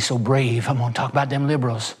 I'm going to be so brave. I'm going to talk about them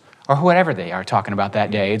liberals. Or whatever they are talking about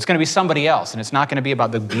that day. It's going to be somebody else, and it's not going to be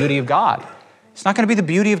about the beauty of God. It's not going to be the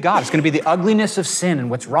beauty of God. It's going to be the ugliness of sin and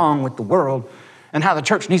what's wrong with the world and how the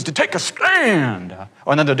church needs to take a stand.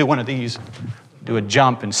 Or then they'll do one of these, do a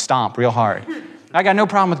jump and stomp real hard. I got no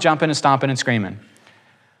problem with jumping and stomping and screaming.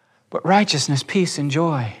 But righteousness, peace, and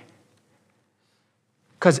joy.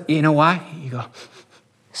 Because you know why? You go,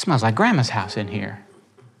 it smells like Grandma's house in here.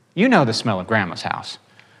 You know the smell of Grandma's house.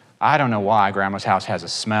 I don't know why Grandma's house has a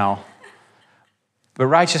smell. But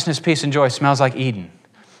righteousness, peace, and joy smells like Eden.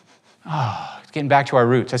 Oh, it's getting back to our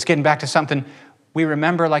roots. It's getting back to something we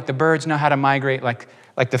remember, like the birds know how to migrate, like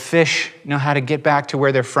the fish know how to get back to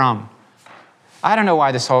where they're from. I don't know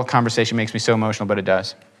why this whole conversation makes me so emotional, but it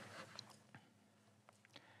does.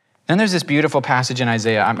 Then there's this beautiful passage in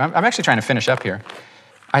Isaiah. I'm actually trying to finish up here.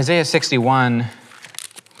 Isaiah 61,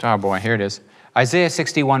 oh boy, here it is. Isaiah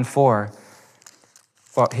 61:4.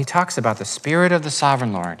 Well, he talks about the Spirit of the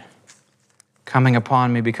Sovereign Lord coming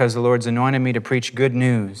upon me because the Lord's anointed me to preach good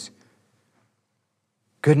news.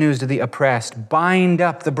 Good news to the oppressed. Bind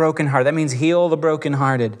up the brokenhearted. That means heal the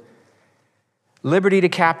brokenhearted. Liberty to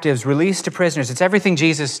captives. Release to prisoners. It's everything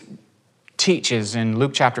Jesus teaches in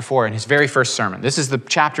Luke chapter 4 in his very first sermon. This is the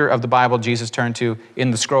chapter of the Bible Jesus turned to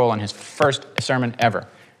in the scroll in his first sermon ever.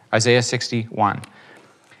 Isaiah 61.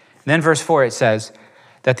 Then verse 4 it says,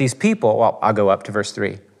 that these people, well, I'll go up to verse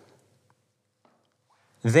 3.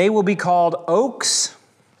 They will be called oaks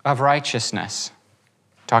of righteousness.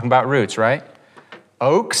 Talking about roots, right?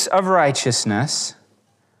 Oaks of righteousness,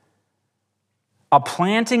 a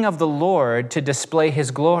planting of the Lord to display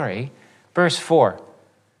his glory. Verse 4.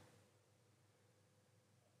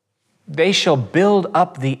 They shall build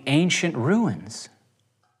up the ancient ruins.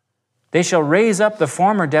 They shall raise up the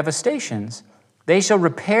former devastations. They shall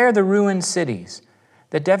repair the ruined cities,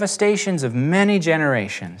 the devastations of many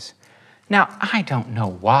generations. Now, I don't know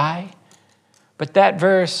why, but that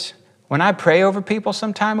verse, when I pray over people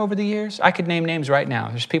sometime over the years, I could name names right now.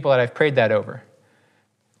 There's people that I've prayed that over,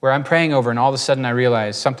 where I'm praying over and all of a sudden I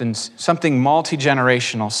realize something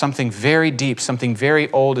multi-generational, something very deep, something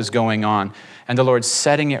very old is going on, and the Lord's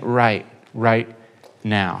setting it right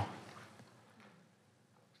now.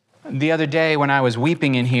 The other day when I was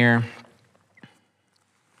weeping in here,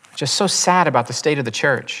 just so sad about the state of the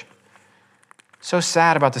church. So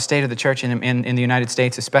sad about the state of the church in the United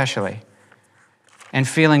States especially. And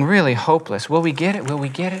feeling really hopeless. Will we get it? Will we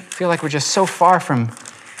get it? Feel like we're just so far from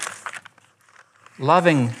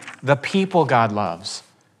loving the people God loves,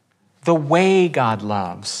 the way God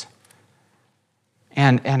loves.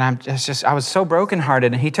 And I was so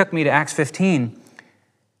brokenhearted, and he took me to Acts 15,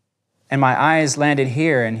 and my eyes landed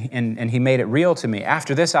here, and he made it real to me.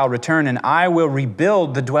 After this, I'll return, and I will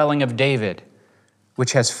rebuild the dwelling of David,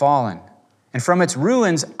 which has fallen. And from its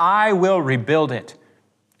ruins, I will rebuild it.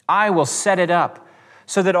 I will set it up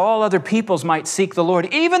so that all other peoples might seek the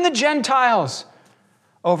Lord, even the Gentiles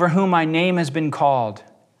over whom my name has been called.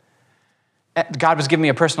 God was giving me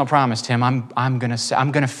a personal promise, Tim. I'm going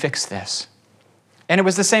to fix this. And it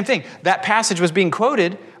was the same thing. That passage was being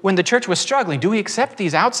quoted when the church was struggling. Do we accept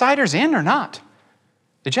these outsiders in or not?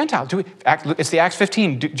 The Gentiles. It's the Acts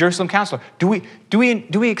 15 Jerusalem Council. Do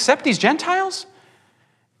we accept these Gentiles?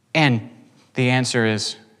 And the answer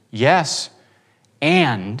is yes.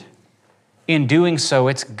 And in doing so,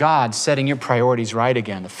 it's God setting your priorities right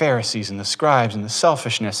again. The Pharisees and the scribes and the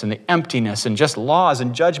selfishness and the emptiness and just laws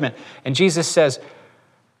and judgment. And Jesus says,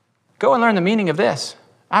 go and learn the meaning of this.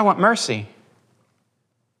 I want mercy.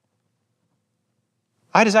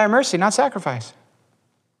 I desire mercy, not sacrifice.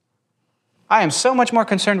 I am so much more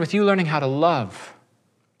concerned with you learning how to love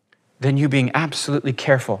than you being absolutely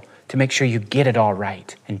careful to make sure you get it all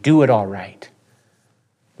right and do it all right.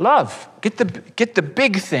 Love. Get the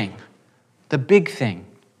big thing. The big thing.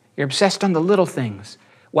 You're obsessed on the little things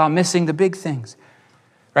while missing the big things.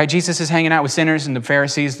 Right? Jesus is hanging out with sinners, and the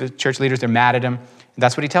Pharisees, the church leaders, they're mad at him. And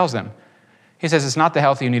that's what he tells them. He says, it's not the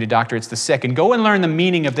healthy who need a doctor, it's the sick. And go and learn the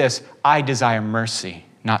meaning of this. I desire mercy,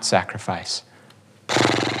 not sacrifice.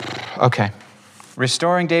 Okay.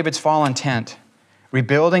 Restoring David's fallen tent.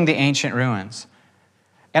 Rebuilding the ancient ruins.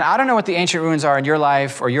 And I don't know what the ancient ruins are in your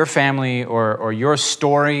life or your family or your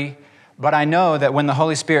story, but I know that when the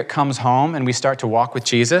Holy Spirit comes home and we start to walk with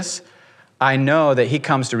Jesus, I know that he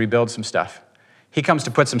comes to rebuild some stuff. He comes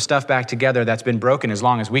to put some stuff back together that's been broken as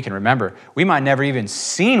long as we can remember. We might never even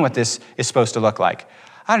seen what this is supposed to look like.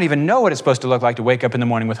 I don't even know what it's supposed to look like to wake up in the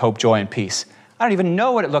morning with hope, joy, and peace. I don't even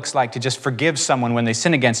know what it looks like to just forgive someone when they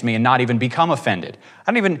sin against me and not even become offended.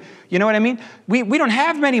 I don't even, you know what I mean? We don't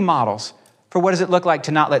have many models for what does it look like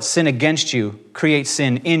to not let sin against you create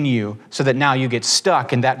sin in you so that now you get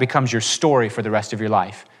stuck and that becomes your story for the rest of your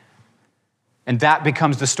life. And that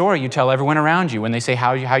becomes the story you tell everyone around you when they say,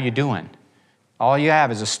 how you doing? All you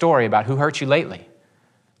have is a story about who hurt you lately.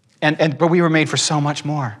 But we were made for so much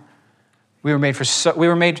more. It's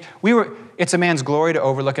a man's glory to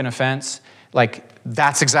overlook an offense. Like,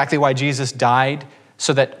 that's exactly why Jesus died,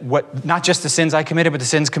 so that not just the sins I committed, but the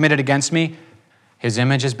sins committed against me, his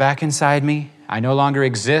image is back inside me. I no longer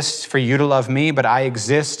exist for you to love me, but I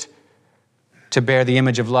exist to bear the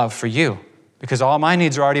image of love for you, because all my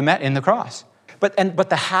needs are already met in the cross. But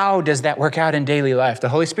the how does that work out in daily life? The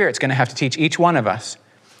Holy Spirit's going to have to teach each one of us.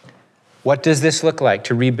 What does this look like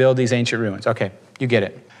to rebuild these ancient ruins? Okay, you get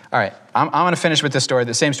it. All right, I'm going to finish with this story,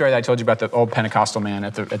 the same story that I told you about the old Pentecostal man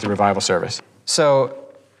at the revival service. So,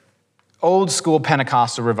 old school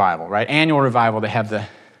Pentecostal revival, right? Annual revival, they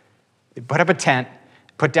put up a tent,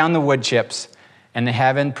 put down the wood chips, and they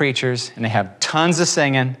have in preachers, and they have tons of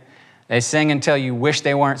singing. They sing until you wish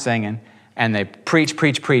they weren't singing. And they preach.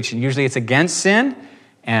 And usually it's against sin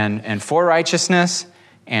and for righteousness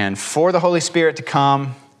and for the Holy Spirit to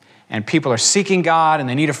come. And people are seeking God and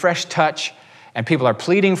they need a fresh touch. And people are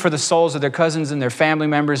pleading for the souls of their cousins and their family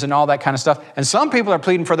members and all that kind of stuff. And some people are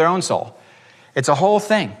pleading for their own soul. It's a whole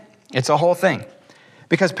thing.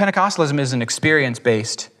 Because Pentecostalism is an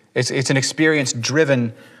experience-based, it's an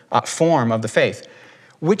experience-driven form of the faith,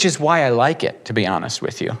 which is why I like it, to be honest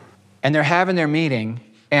with you. And they're having their meeting,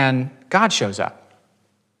 and God shows up.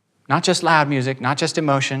 Not just loud music, not just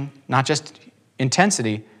emotion, not just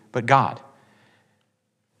intensity, but God.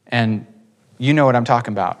 And you know what I'm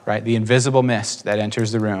talking about, right? The invisible mist that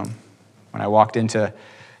enters the room. When I walked into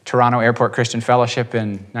Toronto Airport Christian Fellowship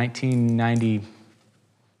in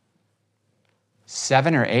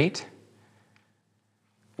 1997 or 8,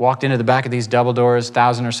 walked into the back of these double doors,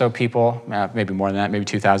 1,000 or so people, maybe more than that, maybe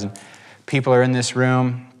 2,000. People are in this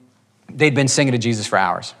room. They'd been singing to Jesus for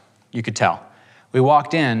hours. You could tell. We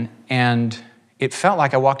walked in, and it felt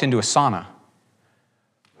like I walked into a sauna.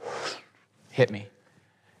 Hit me.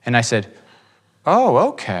 And I said, oh,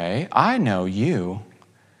 okay, I know you.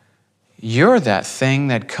 You're that thing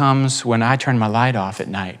that comes when I turn my light off at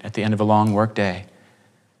night at the end of a long work day.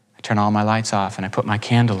 I turn all my lights off, and I put my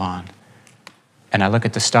candle on, and I look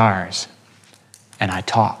at the stars, and I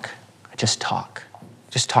talk. I just talk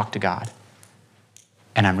to God.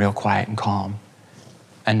 And I'm real quiet and calm.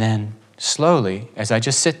 And then slowly, as I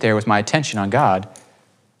just sit there with my attention on God,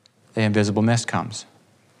 the invisible mist comes.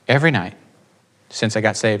 Every night, since I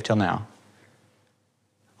got saved till now.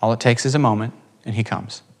 All it takes is a moment, and he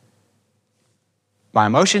comes. My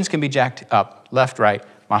emotions can be jacked up, left, right.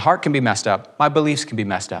 My heart can be messed up. My beliefs can be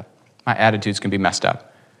messed up. My attitudes can be messed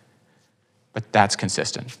up. But that's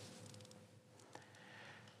consistent.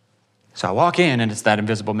 So I walk in, and it's that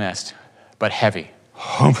invisible mist, but heavy.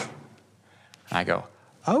 And I go,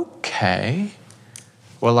 okay,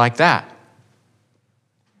 well, like that,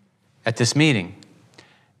 at this meeting.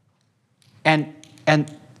 And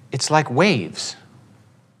it's like waves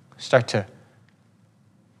start to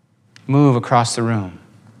move across the room.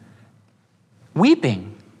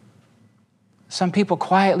 Weeping. Some people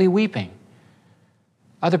quietly weeping.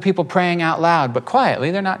 Other people praying out loud, but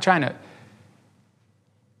quietly. They're not trying to.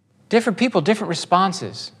 Different people, different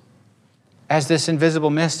responses as this invisible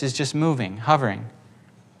mist is just moving, hovering.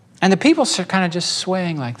 And the people are kind of just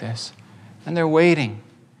swaying like this. And they're waiting.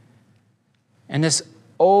 And this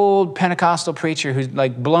old Pentecostal preacher who's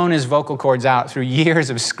like blown his vocal cords out through years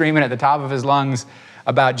of screaming at the top of his lungs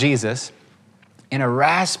about Jesus, in a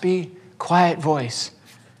raspy, quiet voice,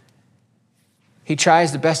 he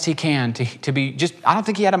tries the best he can to be just, I don't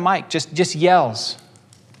think he had a mic, just yells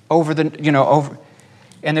over over.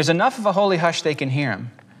 And there's enough of a holy hush they can hear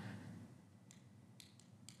him.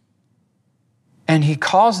 And he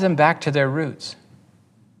calls them back to their roots.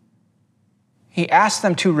 He asks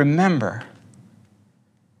them to remember.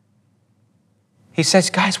 He says,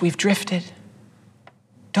 guys, we've drifted.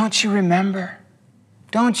 Don't you remember?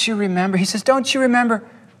 Don't you remember? He says, don't you remember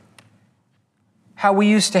how we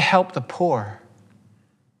used to help the poor?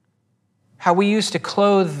 How we used to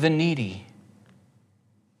clothe the needy?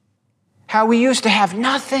 How we used to have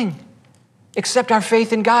nothing except our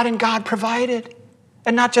faith in God, and God provided.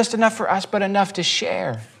 And not just enough for us, but enough to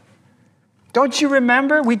share. Don't you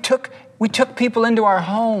remember? We took people into our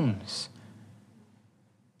homes.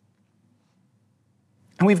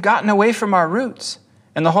 And we've gotten away from our roots.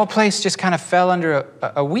 And the whole place just kind of fell under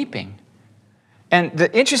a weeping. And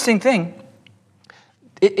the interesting thing,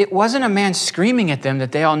 it wasn't a man screaming at them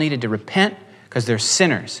that they all needed to repent because they're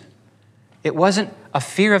sinners. It wasn't a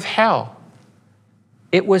fear of hell.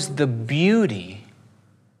 It was the beauty.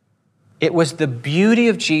 It was the beauty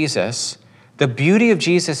of Jesus, the beauty of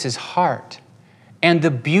Jesus' heart, and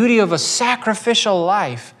the beauty of a sacrificial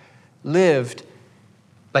life lived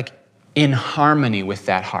like in harmony with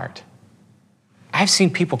that heart. I've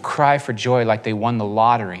seen people cry for joy like they won the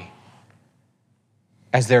lottery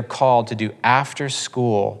as they're called to do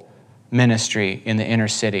after-school ministry in the inner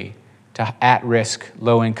city to at-risk,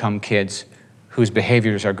 low-income kids whose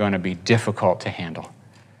behaviors are going to be difficult to handle.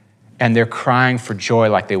 And they're crying for joy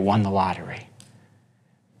like they won the lottery.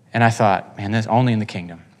 And I thought, man, that's only in the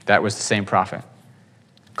kingdom. That was the same prophet.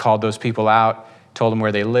 Called those people out, told them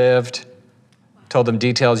where they lived, told them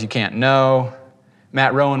details you can't know.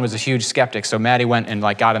 Matt Rowan was a huge skeptic, so Matty went and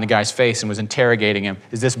got in the guy's face and was interrogating him.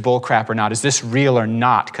 Is this bull crap or not? Is this real or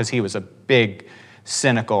not? Because he was a big,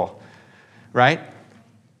 cynical, right?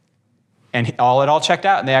 And it all checked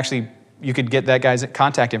out. And you could get that guy's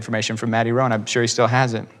contact information from Matty Rowan. I'm sure he still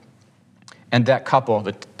has it. And that couple,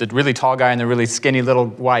 the really tall guy and the really skinny little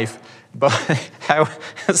wife, but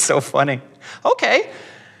that's so funny. Okay.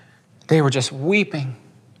 They were just weeping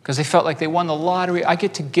because they felt like they won the lottery. I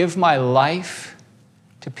get to give my life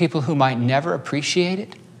to people who might never appreciate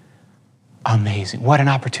it. Amazing. What an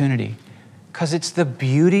opportunity. Because it's the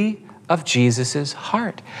beauty of Jesus'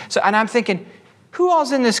 heart. So, and I'm thinking, who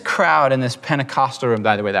all's in this crowd in this Pentecostal room?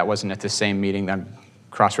 By the way, that wasn't at the same meeting. I'm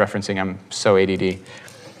cross-referencing. I'm so ADD.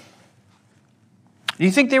 Do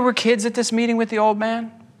you think there were kids at this meeting with the old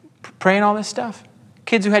man praying all this stuff?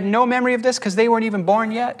 Kids who had no memory of this because they weren't even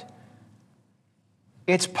born yet?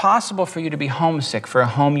 It's possible for you to be homesick for a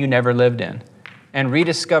home you never lived in and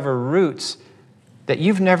rediscover roots that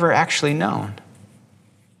you've never actually known.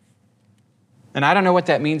 And I don't know what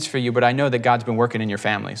that means for you, but I know that God's been working in your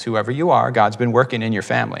families. Whoever you are, God's been working in your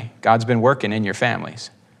family. God's been working in your families.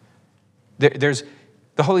 There's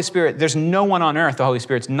the Holy Spirit. There's no one on earth the Holy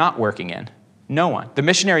Spirit's not working in. No one. The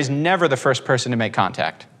missionary's never the first person to make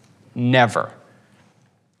contact. Never.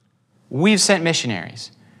 We've sent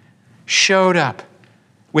missionaries, showed up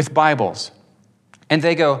with Bibles, and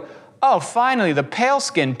they go, oh, finally, the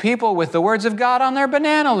pale-skinned people with the words of God on their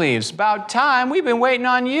banana leaves. About time. We've been waiting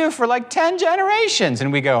on you for 10 generations.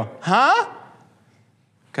 And we go, huh?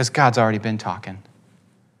 Because God's already been talking.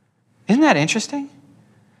 Isn't that interesting?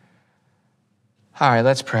 All right,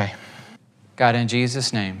 let's pray. God, in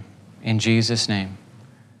Jesus' name,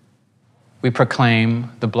 we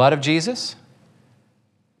proclaim the blood of Jesus,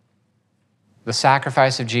 the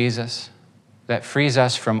sacrifice of Jesus that frees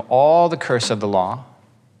us from all the curse of the law,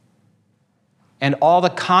 and all the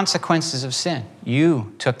consequences of sin.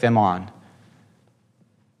 You took them on.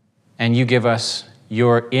 And you give us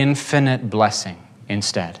your infinite blessing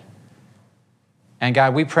instead. And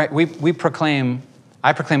God, I proclaim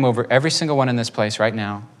over every single one in this place right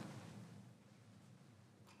now,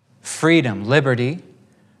 freedom, liberty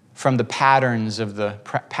from the patterns of the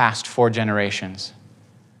past 4 generations.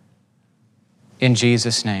 In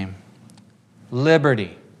Jesus' name.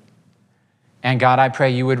 Liberty. And God, I pray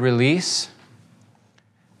you would release.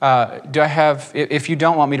 If you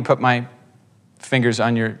don't want me to put my fingers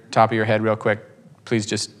on your top of your head real quick, please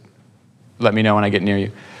just let me know when I get near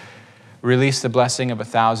you. Release the blessing of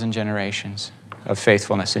 1,000 generations of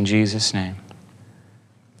faithfulness in Jesus' name.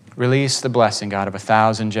 Release the blessing, God, of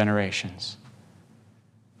 1,000 generations.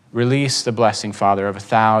 Release the blessing, Father, of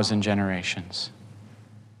 1,000 generations.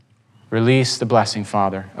 Release the blessing,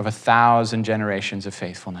 Father, of 1,000 generations of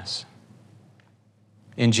faithfulness.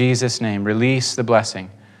 In Jesus' name, release the blessing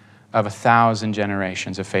of 1,000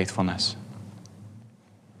 generations of faithfulness.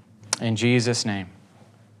 In Jesus' name,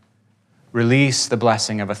 release the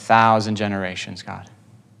blessing of 1,000 generations, God.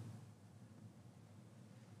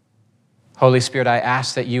 Holy Spirit, I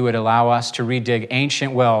ask that you would allow us to redig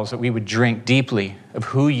ancient wells, that we would drink deeply of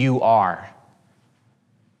who you are.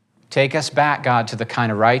 Take us back, God, to the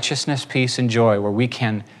kind of righteousness, peace, and joy where we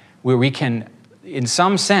can, in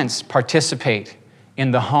some sense, participate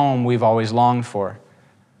in the home we've always longed for,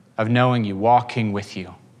 of knowing you, walking with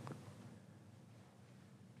you.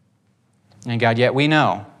 And God, yet we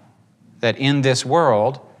know that in this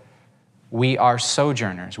world, we are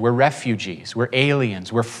sojourners, we're refugees, we're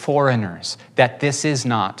aliens, we're foreigners, that this is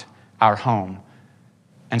not our home.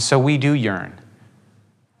 And so we do yearn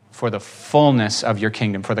for the fullness of your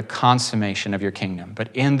kingdom, for the consummation of your kingdom.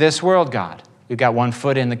 But in this world, God, we've got one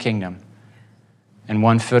foot in the kingdom and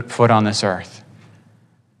one foot on this earth.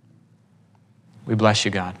 We bless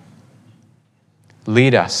you, God.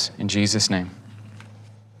 Lead us in Jesus' name.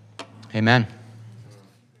 Amen.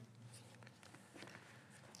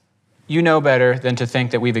 You know better than to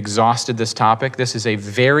think that we've exhausted this topic. This is a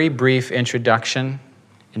very brief introduction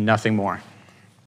and nothing more.